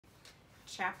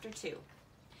Chapter 2.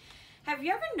 Have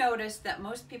you ever noticed that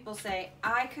most people say,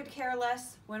 I could care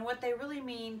less, when what they really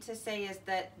mean to say is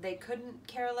that they couldn't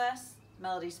care less?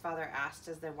 Melody's father asked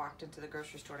as they walked into the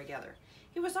grocery store together.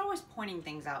 He was always pointing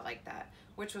things out like that,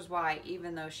 which was why,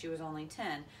 even though she was only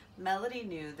 10, Melody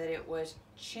knew that it was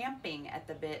champing at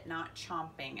the bit, not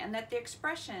chomping, and that the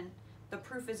expression, the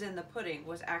proof is in the pudding,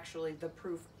 was actually the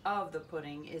proof of the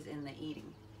pudding is in the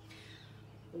eating.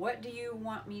 What do you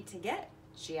want me to get?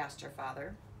 She asked her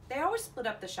father. They always split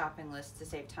up the shopping list to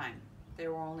save time.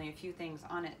 There were only a few things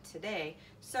on it today,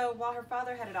 so while her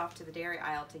father headed off to the dairy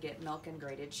aisle to get milk and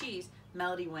grated cheese,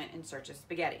 Melody went in search of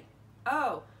spaghetti.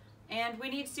 Oh, and we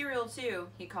need cereal too,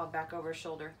 he called back over his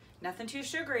shoulder. Nothing too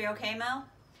sugary, okay, Mel?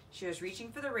 She was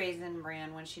reaching for the Raisin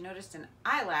Bran when she noticed an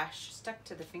eyelash stuck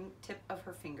to the tip of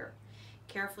her finger.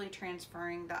 Carefully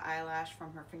transferring the eyelash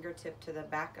from her fingertip to the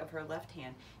back of her left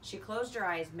hand, she closed her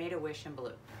eyes, made a wish, and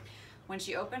blew. When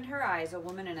she opened her eyes, a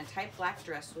woman in a tight black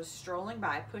dress was strolling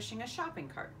by, pushing a shopping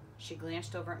cart. She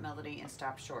glanced over at Melody and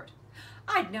stopped short.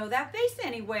 I'd know that face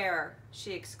anywhere,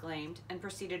 she exclaimed, and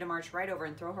proceeded to march right over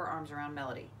and throw her arms around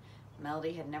Melody.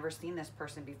 Melody had never seen this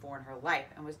person before in her life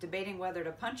and was debating whether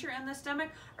to punch her in the stomach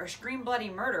or scream bloody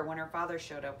murder when her father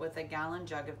showed up with a gallon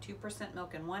jug of 2%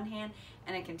 milk in one hand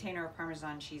and a container of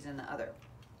Parmesan cheese in the other.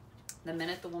 The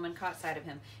minute the woman caught sight of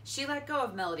him, she let go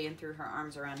of Melody and threw her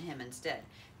arms around him instead.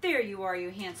 There you are,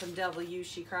 you handsome devil, you,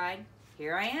 she cried.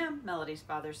 Here I am, Melody's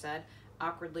father said,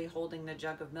 awkwardly holding the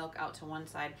jug of milk out to one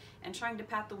side and trying to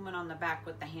pat the woman on the back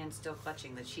with the hand still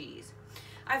clutching the cheese.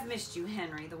 I've missed you,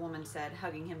 Henry, the woman said,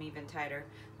 hugging him even tighter.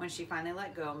 When she finally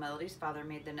let go, Melody's father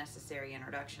made the necessary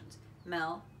introductions.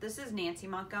 Mel, this is Nancy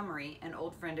Montgomery, an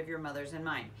old friend of your mother's and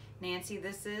mine. Nancy,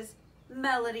 this is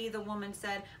Melody, the woman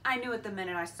said. I knew it the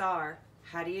minute I saw her.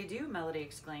 How do you do, Melody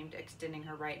exclaimed, extending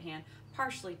her right hand,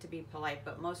 partially to be polite,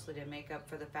 but mostly to make up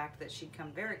for the fact that she'd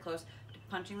come very close to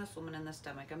punching this woman in the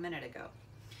stomach a minute ago.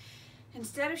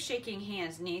 Instead of shaking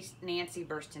hands, Nancy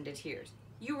burst into tears.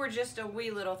 You were just a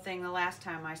wee little thing the last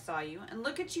time I saw you, and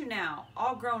look at you now,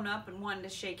 all grown up and wanting to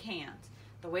shake hands.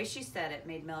 The way she said it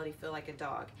made Melody feel like a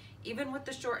dog. Even with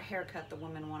the short haircut, the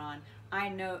woman went on, I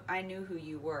knew who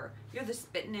you were. You're the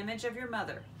spitting image of your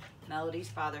mother. Melody's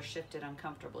father shifted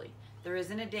uncomfortably. There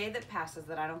isn't a day that passes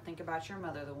that I don't think about your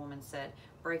mother, the woman said,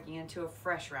 breaking into a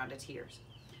fresh round of tears.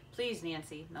 Please,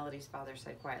 Nancy, Melody's father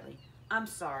said quietly. I'm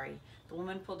sorry. The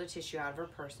woman pulled a tissue out of her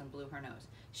purse and blew her nose.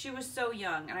 She was so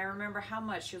young, and I remember how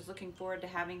much she was looking forward to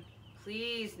having...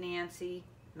 Please, Nancy,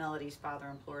 Melody's father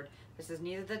implored. This is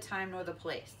neither the time nor the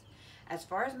place. As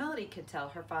far as Melody could tell,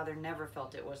 her father never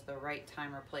felt it was the right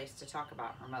time or place to talk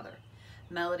about her mother.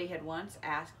 Melody had once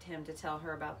asked him to tell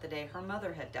her about the day her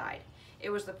mother had died. It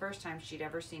was the first time she'd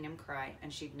ever seen him cry,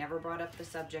 and she'd never brought up the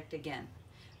subject again.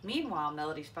 Meanwhile,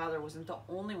 Melody's father wasn't the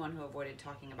only one who avoided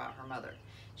talking about her mother.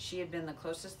 She had been the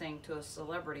closest thing to a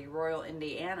celebrity Royal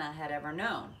Indiana had ever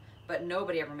known, but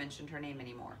nobody ever mentioned her name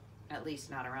anymore, at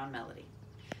least not around Melody.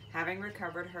 Having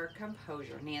recovered her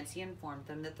composure, Nancy informed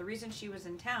them that the reason she was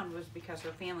in town was because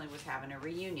her family was having a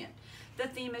reunion. The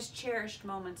theme is cherished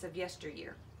moments of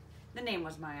yesteryear. The name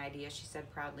was my idea, she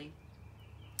said proudly.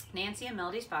 Nancy and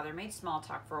Melody's father made small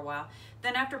talk for a while.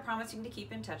 Then after promising to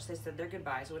keep in touch, they said their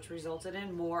goodbyes, which resulted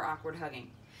in more awkward hugging.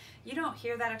 You don't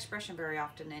hear that expression very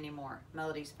often anymore,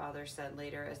 Melody's father said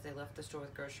later as they left the store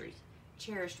with groceries.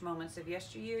 Cherished moments of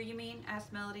yesteryear, you mean?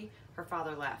 Asked Melody. Her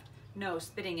father laughed. No,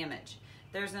 spitting image.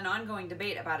 There's an ongoing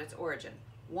debate about its origin.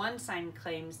 One side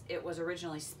claims it was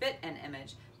originally spit and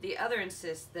image. The other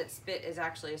insists that spit is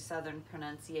actually a southern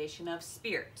pronunciation of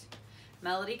spirit.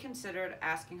 Melody considered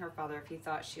asking her father if he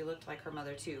thought she looked like her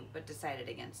mother too, but decided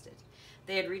against it.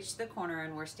 They had reached the corner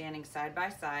and were standing side by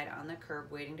side on the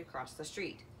curb waiting to cross the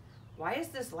street. Why is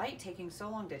this light taking so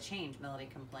long to change? Melody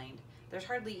complained. There's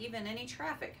hardly even any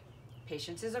traffic.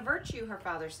 Patience is a virtue, her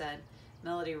father said.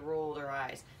 Melody rolled her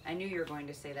eyes. I knew you were going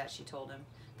to say that, she told him.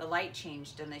 The light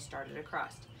changed and they started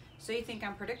across. So you think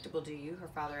I'm predictable, do you? Her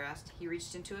father asked. He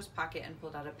reached into his pocket and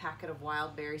pulled out a packet of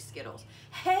wild berry Skittles.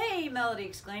 Hey, Melody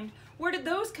exclaimed. Where did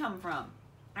those come from?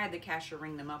 I had the cashier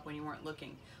ring them up when you weren't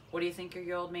looking. What do you think of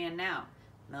your old man now?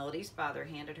 Melody's father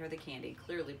handed her the candy,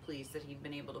 clearly pleased that he'd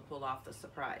been able to pull off the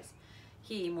surprise.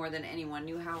 He, more than anyone,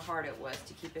 knew how hard it was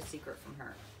to keep a secret from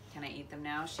her. Can I eat them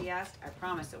now? She asked. I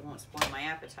promise it won't spoil my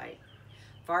appetite.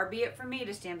 Far be it from me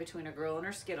to stand between a girl and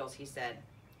her Skittles, he said.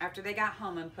 After they got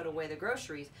home and put away the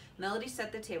groceries, Melody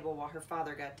set the table while her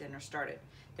father got dinner started.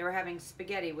 They were having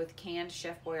spaghetti with canned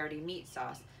Chef Boyardee meat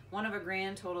sauce, one of a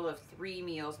grand total of 3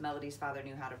 meals Melody's father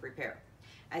knew how to prepare.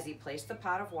 As he placed the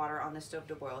pot of water on the stove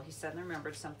to boil, he suddenly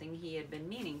remembered something he had been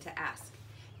meaning to ask.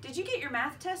 Did you get your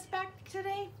math test back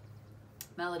today?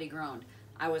 Melody groaned.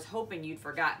 I was hoping you'd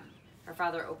forgotten. Her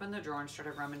father opened the drawer and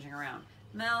started rummaging around.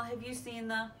 Mel, have you seen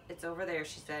the... It's over there,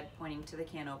 she said, pointing to the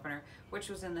can opener, which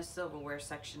was in the silverware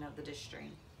section of the dish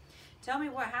drain. Tell me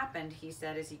what happened, he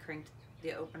said as he cranked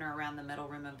the opener around the metal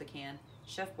rim of the can.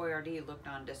 Chef Boyardee looked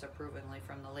on disapprovingly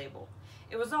from the label.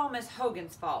 It was all Miss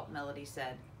Hogan's fault, Melody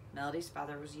said. Melody's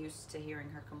father was used to hearing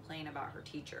her complain about her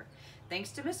teacher.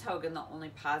 Thanks to Miss Hogan, the only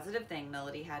positive thing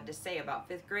Melody had to say about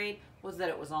 5th grade was that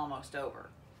it was almost over.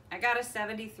 I got a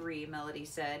 73, Melody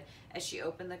said as she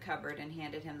opened the cupboard and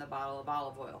handed him the bottle of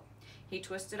olive oil. He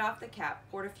twisted off the cap,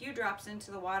 poured a few drops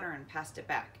into the water, and passed it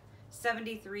back.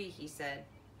 73, he said.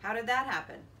 How did that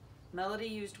happen? Melody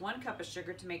used 1 cup of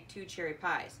sugar to make 2 cherry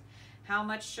pies. How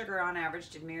much sugar on average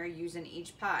did Mary use in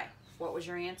each pie? What was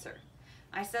your answer?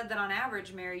 I said that on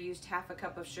average, Mary used half a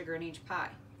cup of sugar in each pie.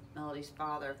 Melody's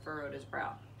father furrowed his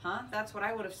brow. Huh? That's what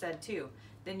I would have said too.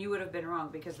 Then you would have been wrong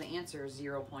because the answer is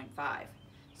 0.5.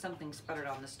 Something sputtered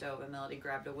on the stove and Melody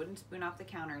grabbed a wooden spoon off the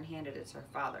counter and handed it to her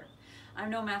father.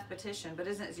 I'm no mathematician, but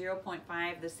isn't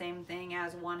 0.5 the same thing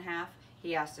as 1/2?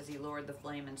 He asked as he lowered the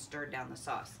flame and stirred down the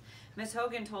sauce. Miss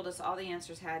Hogan told us all the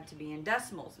answers had to be in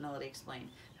decimals, Melody explained,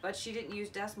 but she didn't use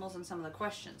decimals in some of the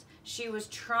questions. She was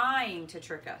trying to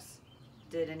trick us.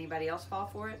 Did anybody else fall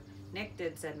for it? Nick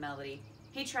did, said Melody.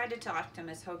 He tried to talk to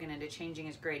Miss Hogan into changing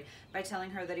his grade by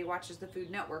telling her that he watches the Food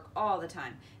Network all the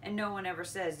time, and no one ever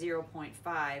says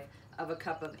 0.5 of a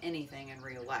cup of anything in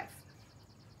real life.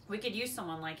 We could use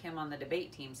someone like him on the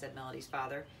debate team, said Melody's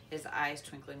father, his eyes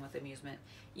twinkling with amusement.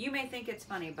 You may think it's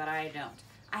funny, but I don't.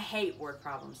 I hate word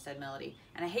problems, said Melody,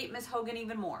 and I hate Miss Hogan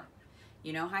even more.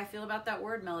 You know how I feel about that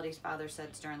word, Melody's father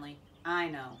said sternly. I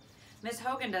know. Miss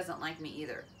Hogan doesn't like me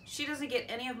either. She doesn't get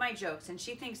any of my jokes, and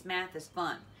she thinks math is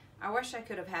fun. I wish I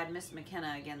could have had Miss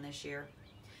McKenna again this year.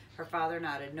 Her father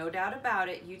nodded. No doubt about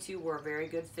it, you two were a very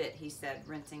good fit, he said,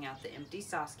 rinsing out the empty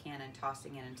sauce can and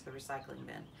tossing it into the recycling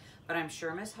bin. But I'm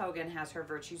sure Miss Hogan has her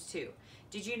virtues too.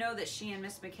 Did you know that she and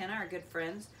Miss McKenna are good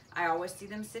friends? I always see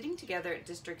them sitting together at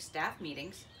district staff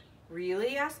meetings.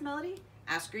 Really? Asked Melody.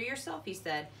 Ask her yourself, he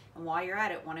said, and while you're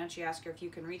at it, why don't you ask her if you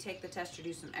can retake the test or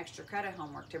do some extra credit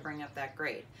homework to bring up that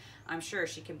grade? I'm sure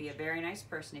she can be a very nice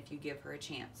person if you give her a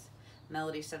chance.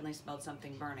 Melody suddenly smelled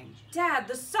something burning. Dad,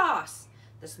 the sauce!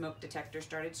 The smoke detector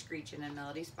started screeching and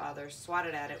Melody's father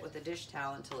swatted at it with a dish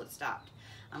towel until it stopped.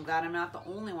 I'm glad I'm not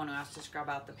the only one who has to scrub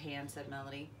out the pan, said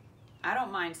Melody. I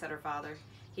don't mind, said her father.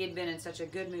 He had been in such a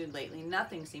good mood lately,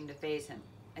 nothing seemed to faze him.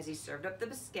 As he served up the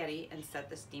biscotti and set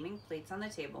the steaming plates on the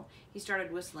table, he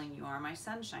started whistling You Are My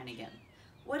Sunshine again.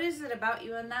 What is it about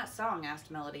you and that song? Asked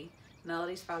Melody.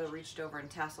 Melody's father reached over and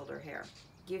tasseled her hair.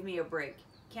 Give me a break.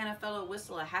 Can a fellow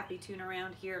whistle a happy tune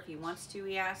around here if he wants to,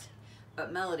 he asked.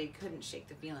 But Melody couldn't shake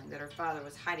the feeling that her father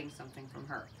was hiding something from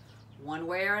her. One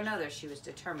way or another, she was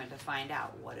determined to find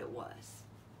out what it was.